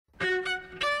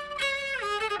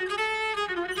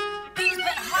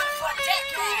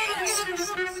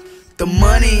The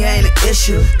money ain't an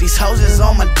issue, these hoes is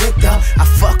on my dick though. I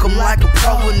fuck them like a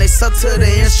pro when they suck to the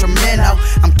instrumental.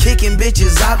 I'm kicking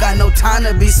bitches out, got no time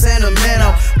to be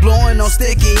sentimental. Blowing on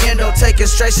sticky endo, taking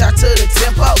straight shot to the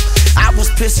tempo. I was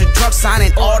pissing drunk,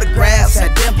 signing autographs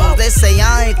at demos. They say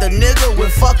I ain't the nigga, well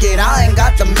fuck it, I ain't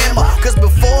got the memo. Cause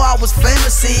before I was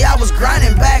famous, see I was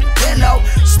grinding back then though.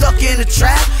 Stuck in the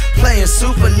trap, playing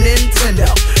Super Nintendo.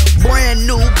 Brand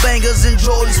new bangers and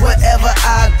Jordans wherever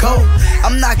I go.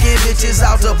 I'm knocking bitches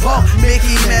out the park,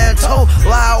 Mickey Mantle.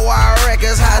 Live wire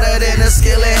records hotter than a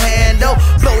skillet handle.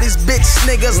 Blow these bitch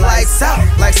niggas lights out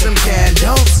like some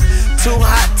candles. Too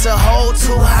hot to hold,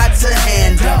 too hot to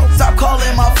handle. Stop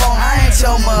calling my phone, I ain't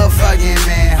your motherfucking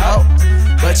man, ho.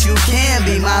 But you can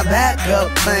be my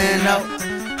backup plan, ho.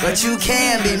 But you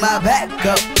can be my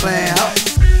backup plan, ho.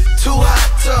 Too hot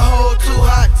to hold, too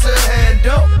hot to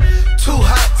handle. Too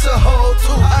hot to hold,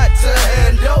 too hot to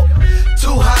handle.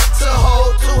 Too hot to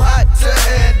hold, too hot to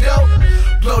handle.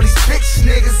 Blow these bitch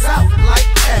niggas out like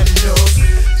candles.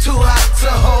 Too hot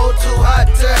to hold, too hot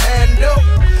to handle.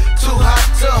 Too hot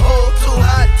to hold, too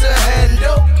hot to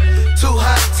handle. Too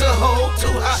hot to hold,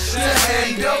 too hot to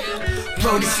handle.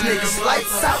 Blow these niggas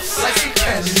lights out like some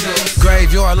candles.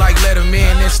 Graveyard like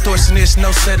Letterman, extortionist,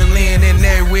 no settling. And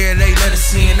everywhere they let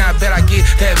us in, I bet I get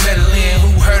that medal in.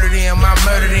 Who heard of them? I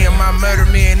murder them. My murder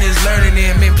man is learning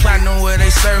them. Been plotting on where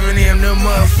they serving them. The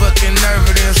motherfucking nerve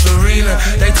of them Serena.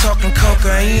 They talking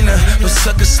cocaine, but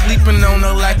suckers sleeping on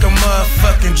her like a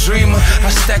motherfucking dreamer.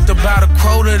 I stacked about a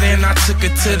quota, then I took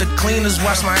it to the cleaners.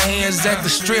 Wash my hands at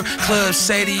the strip club,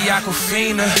 Shady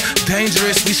Aquafina.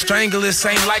 Dangerous, we stranglers.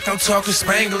 Ain't like I'm talking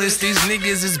Spanglish. These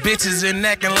niggas is bitches and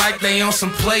acting like they on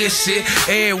some player shit.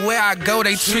 Everywhere I go,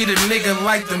 they treat a nigga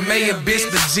like the mayor, bitch.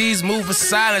 The G's moving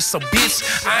silent, so bitch,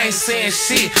 I ain't saying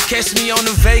shit. Catch me on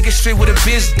the Vegas Street with a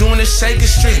bitch doing the shaking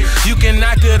street. You can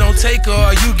knock her, don't take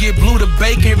her, or you get blue to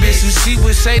bacon, bitch. You see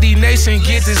with Shady Nation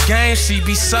get this game, she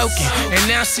be soaking. And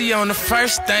now she on the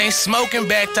first thing, smoking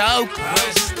back to Oakland.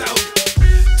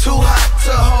 Too hot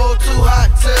to hold, too hot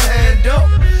to handle.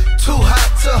 Too hot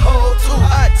to hold, too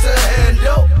hot to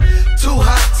handle. Too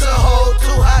hot to hold,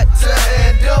 too hot to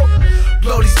handle.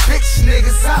 Blow these bitch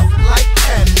niggas out like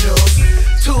candles.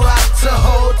 Too hot to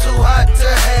hold, too hot to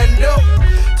handle.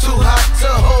 Too hot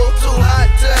to hold, too hot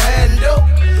to handle.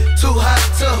 Too hot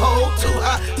to hold, too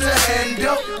hot to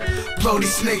handle. Blow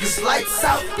these niggas lights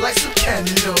out like some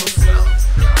candles.